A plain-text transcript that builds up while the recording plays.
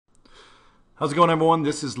How's it going, everyone?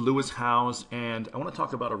 This is Lewis Howes, and I want to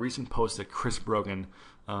talk about a recent post that Chris Brogan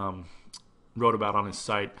wrote about on his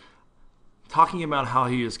site, talking about how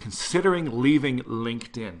he is considering leaving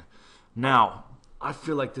LinkedIn. Now, I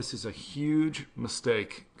feel like this is a huge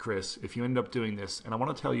mistake, Chris, if you end up doing this, and I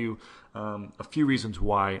want to tell you a few reasons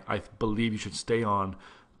why I believe you should stay on,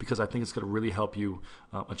 because I think it's going to really help you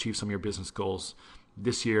achieve some of your business goals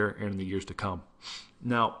this year and in the years to come.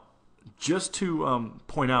 Now, just to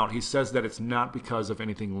point out, he says that it's not because of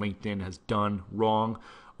anything LinkedIn has done wrong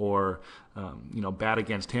or bad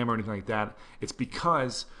against him or anything like that. It's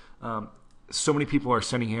because so many people are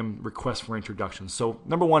sending him requests for introductions. So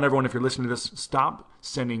number one, everyone, if you're listening to this, stop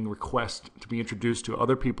sending requests to be introduced to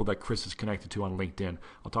other people that Chris is connected to on LinkedIn.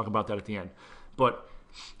 I'll talk about that at the end. But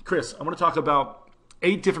Chris, I want to talk about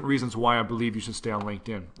 8 different reasons why I believe you should stay on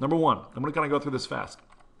LinkedIn. Number one, I'm going to kind of go through this fast.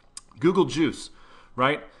 Google Juice,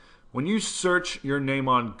 right? When you search your name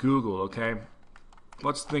on Google, okay,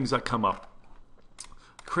 what's things that come up?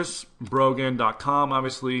 ChrisBrogan.com,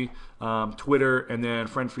 obviously, Twitter, and then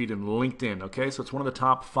friend feed and LinkedIn, okay? So it's one of the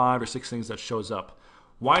top 5 or 6 things that shows up.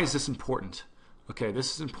 Why is this important? Okay,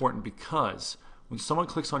 this is important because when someone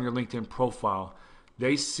clicks on your LinkedIn profile,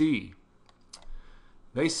 they see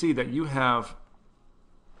that you have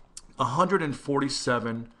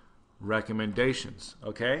 147 recommendations,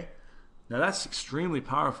 okay? Now that's extremely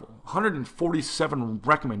powerful. 147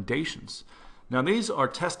 recommendations. Now these are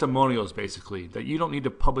testimonials basically that you don't need to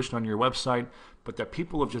publish on your website, but that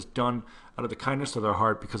people have just done out of the kindness of their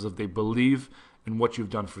heart because they believe in what you've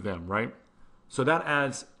done for them, right? So that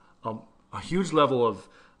adds a huge level of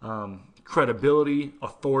credibility,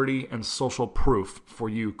 authority, and social proof for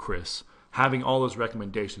you, Chris, having all those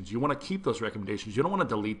recommendations. You want to keep those recommendations. You don't want to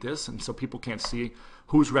delete this and so people can't see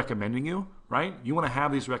who's recommending you, right? You want to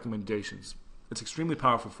have these recommendations. It's extremely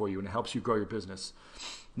powerful for you and it helps you grow your business.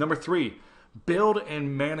 Number 3, build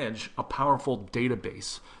and manage a powerful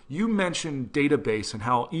database. You mentioned database and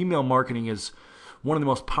how email marketing is one of the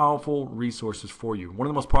most powerful resources for you. One of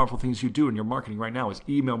the most powerful things you do in your marketing right now is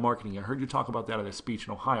email marketing. I heard you talk about that at a speech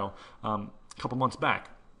in Ohio a couple months back.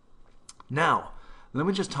 Now, let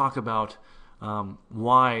me just talk about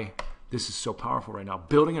why this is so powerful right now.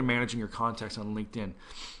 Building and managing your contacts on LinkedIn.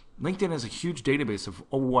 LinkedIn has a huge database of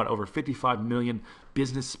over 55 million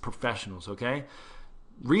business professionals, okay?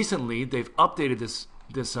 Recently, they've updated this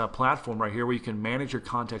platform right here where you can manage your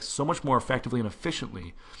contacts so much more effectively and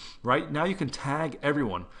efficiently, right? Now you can tag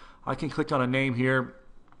everyone. I can click on a name here,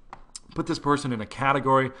 put this person in a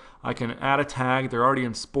category. I can add a tag. They're already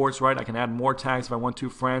in sports, right? I can add more tags if I want to.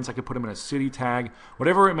 Friends, I could put them in a city tag,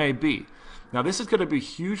 whatever it may be. Now, this is going to be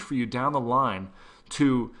huge for you down the line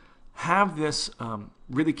to have this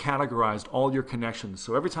really categorized, all your connections.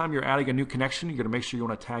 So every time you're adding a new connection, you're going to make sure you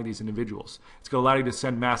want to tag these individuals. It's going to allow you to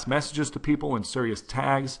send mass messages to people in serious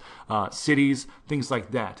tags, cities, things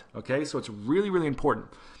like that. Okay, so it's really, really important.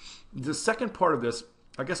 The second part of this,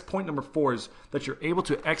 I guess point number 4 is that you're able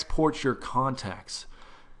to export your contacts.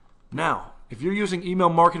 Now, if you're using email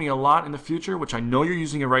marketing a lot in the future, which I know you're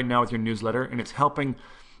using it right now with your newsletter, and it's helping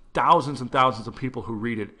thousands and thousands of people who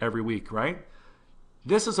read it every week, right?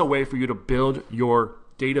 This is a way for you to build your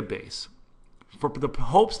database for the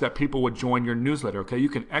hopes that people would join your newsletter, okay? You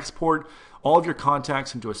can export all of your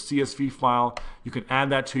contacts into a CSV file. You can add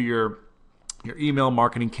that to your email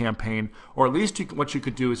marketing campaign, or at least what you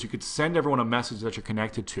could do is you could send everyone a message that you're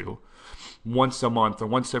connected to once a month or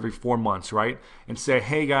once every 4 months, right? And say,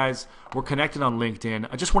 hey guys, we're connected on LinkedIn.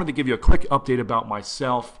 I just wanted to give you a quick update about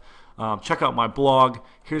myself. Check out my blog.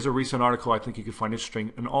 Here's a recent article I think you could find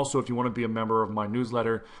interesting. And also, if you want to be a member of my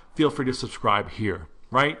newsletter, feel free to subscribe here,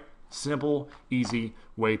 right? Simple, easy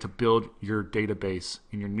way to build your database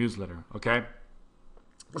in your newsletter, okay?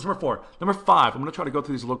 That's number 4. Number 5, I'm going to try to go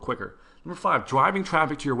through these a little quicker. Number 5, driving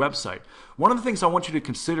traffic to your website. One of the things I want you to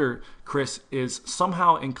consider, Chris, is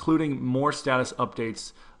somehow including more status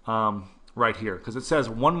updates right here, because it says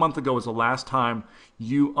 1 month ago was the last time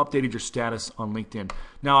you updated your status on LinkedIn.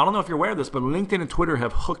 Now, I don't know if you're aware of this, but LinkedIn and Twitter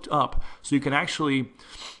have hooked up, so you can actually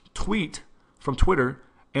tweet from Twitter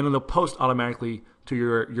and it'll post automatically to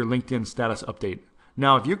your LinkedIn status update.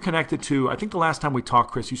 Now, if you're connected to, I think the last time we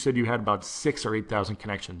talked, Chris, you said you had about 6,000 or 8,000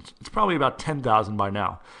 connections. It's probably about 10,000 by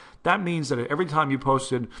now. That means that every time you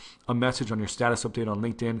posted a message on your status update on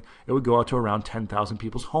LinkedIn, it would go out to around 10,000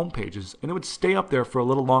 people's home pages, and it would stay up there for a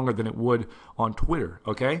little longer than it would on Twitter,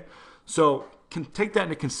 okay? So can take that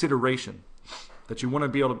into consideration, that you want to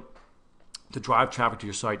be able to drive traffic to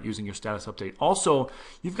your site using your status update. Also,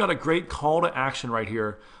 you've got a great call to action right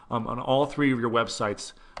here on all 3 of your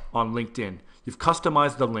websites on LinkedIn. You've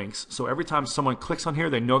customized the links, so every time someone clicks on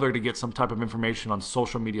here, they know they're going to get some type of information on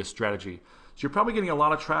social media strategy. So you're probably getting a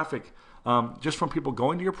lot of traffic just from people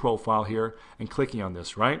going to your profile here and clicking on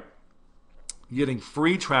this, right? You're getting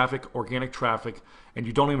free traffic, organic traffic, and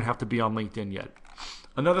you don't even have to be on LinkedIn yet.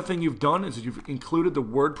 Another thing you've done is you've included the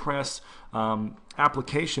WordPress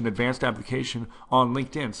application, advanced application on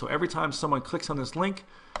LinkedIn. So every time someone clicks on this link,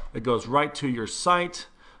 it goes right to your site,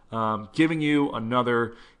 giving you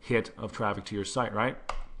another hit of traffic to your site, right?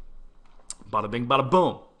 Bada bing, bada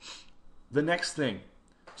boom. The next thing.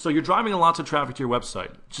 So you're driving lots of traffic to your website.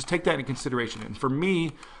 Just take that into consideration. And for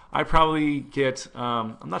me, I probably get,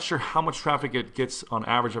 I'm not sure how much traffic it gets on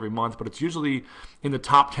average every month, but it's usually in the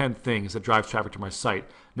top 10 things that drives traffic to my site.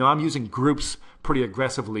 Now I'm using groups pretty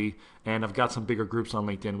aggressively, and I've got some bigger groups on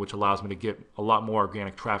LinkedIn, which allows me to get a lot more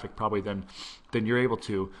organic traffic probably than you're able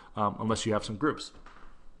to, unless you have some groups.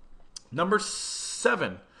 Number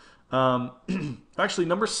 7, actually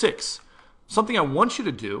number 6, something I want you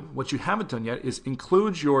to do, what you haven't done yet, is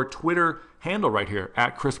include your Twitter handle right here,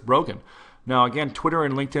 at Chris Brogan. Now again, Twitter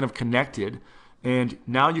and LinkedIn have connected, and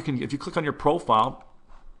now you can, if you click on your profile,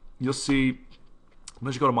 you'll see,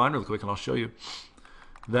 let's just go to mine real quick and I'll show you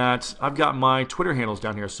that I've got my Twitter handles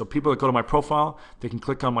down here. So people that go to my profile, they can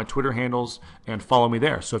click on my Twitter handles and follow me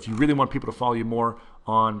there. So if you really want people to follow you more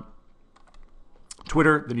on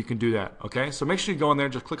Twitter, then you can do that, okay? So make sure you go in there,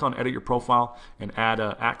 just click on edit your profile and add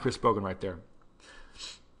at Chris Brogan right there.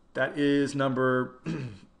 That is number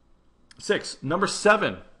 6. Number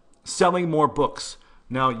 7, selling more books.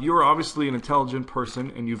 Now, you're obviously an intelligent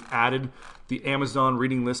person and you've added the Amazon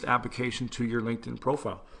reading list application to your LinkedIn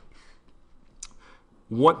profile.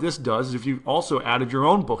 What this does is if you've also added your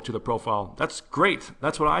own book to the profile, that's great.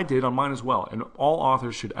 That's what I did on mine as well. And all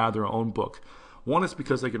authors should add their own book. One is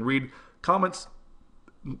because they can read comments,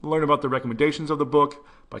 learn about the recommendations of the book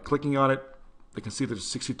by clicking on it. They can see there's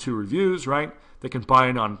 62 reviews, right? They can buy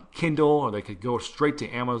it on Kindle, or they could go straight to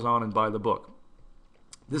Amazon and buy the book.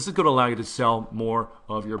 This is going to allow you to sell more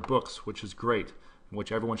of your books, which is great, and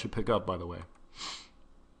which everyone should pick up, by the way.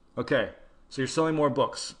 Okay, so you're selling more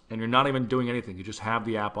books, and you're not even doing anything. You just have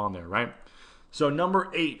the app on there, right? So number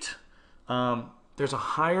 8, there's a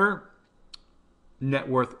higher net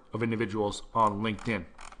worth of individuals on LinkedIn.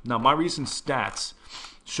 Now, my recent stats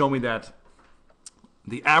show me that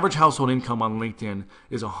the average household income on LinkedIn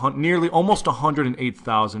is nearly almost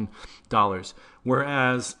 $108,000,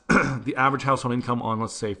 whereas the average household income on,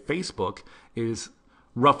 let's say, Facebook is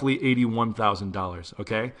roughly $81,000.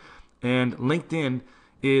 Okay, and LinkedIn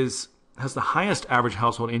has the highest average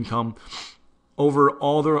household income over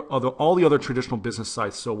all the other traditional business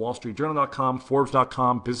sites. So WallStreetJournal.com,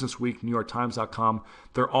 Forbes.com, BusinessWeek, NewYorkTimes.com,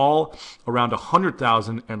 they're all around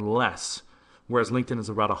 100,000 and less, whereas LinkedIn is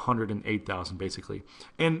about 108,000 basically.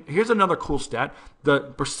 And here's another cool stat. The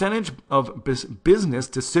percentage of business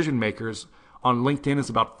decision makers on LinkedIn is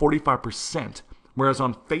about 45%, whereas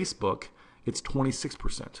on Facebook, it's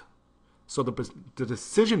 26%. So the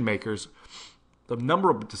decision makers, the number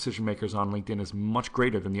of decision makers on LinkedIn is much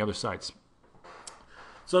greater than the other sites.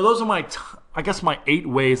 So those are my 8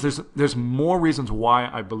 ways. There's more reasons why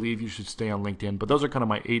I believe you should stay on LinkedIn, but those are kind of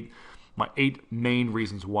my eight main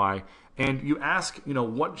reasons why. And you ask,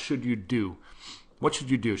 what should you do? What should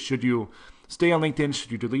you do? Should you stay on LinkedIn?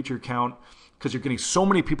 Should you delete your account? Because you're getting so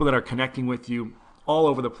many people that are connecting with you all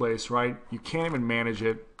over the place, right? You can't even manage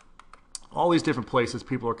it. All these different places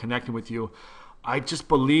people are connecting with you. I just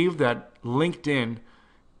believe that LinkedIn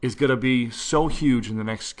is going to be so huge in the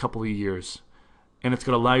next couple of years. And it's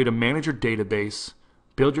going to allow you to manage your database,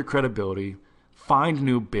 build your credibility, find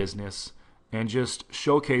new business, and just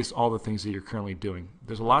showcase all the things that you're currently doing.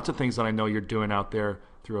 There's lots of things that I know you're doing out there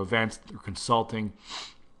through events, through consulting,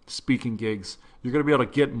 speaking gigs. You're going to be able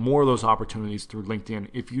to get more of those opportunities through LinkedIn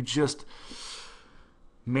if you just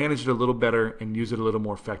manage it a little better and use it a little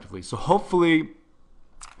more effectively. So hopefully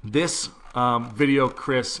this video,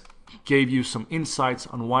 Chris, gave you some insights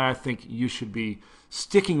on why I think you should be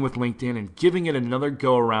sticking with LinkedIn and giving it another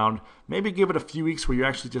go around. Maybe give it a few weeks where you're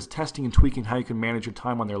actually just testing and tweaking how you can manage your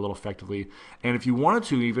time on there a little effectively. And if you wanted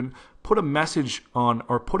to, even put a message on,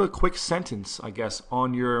 or put a quick sentence, I guess,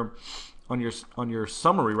 on your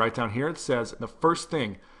summary right down here. It says the first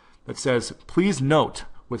thing that says, please note,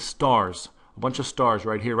 with stars, a bunch of stars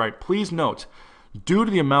right here, right? Please note, due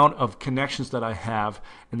to the amount of connections that I have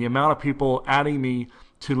and the amount of people adding me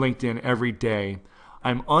to LinkedIn every day,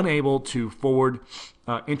 I'm unable to forward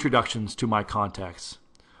introductions to my contacts.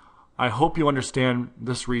 I hope you understand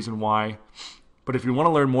this reason why, but if you want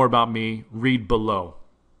to learn more about me, read below.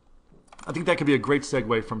 I think that could be a great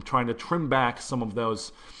segue from trying to trim back some of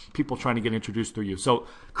those people trying to get introduced through you. So,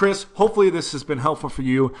 Chris, hopefully this has been helpful for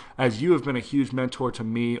you, as you have been a huge mentor to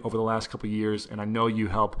me over the last couple of years, and I know you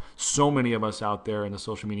help so many of us out there in the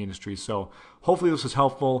social media industry. So hopefully this is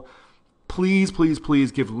helpful. Please, please,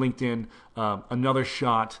 please give LinkedIn another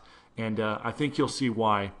shot, and I think you'll see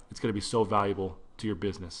why it's going to be so valuable to your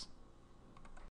business.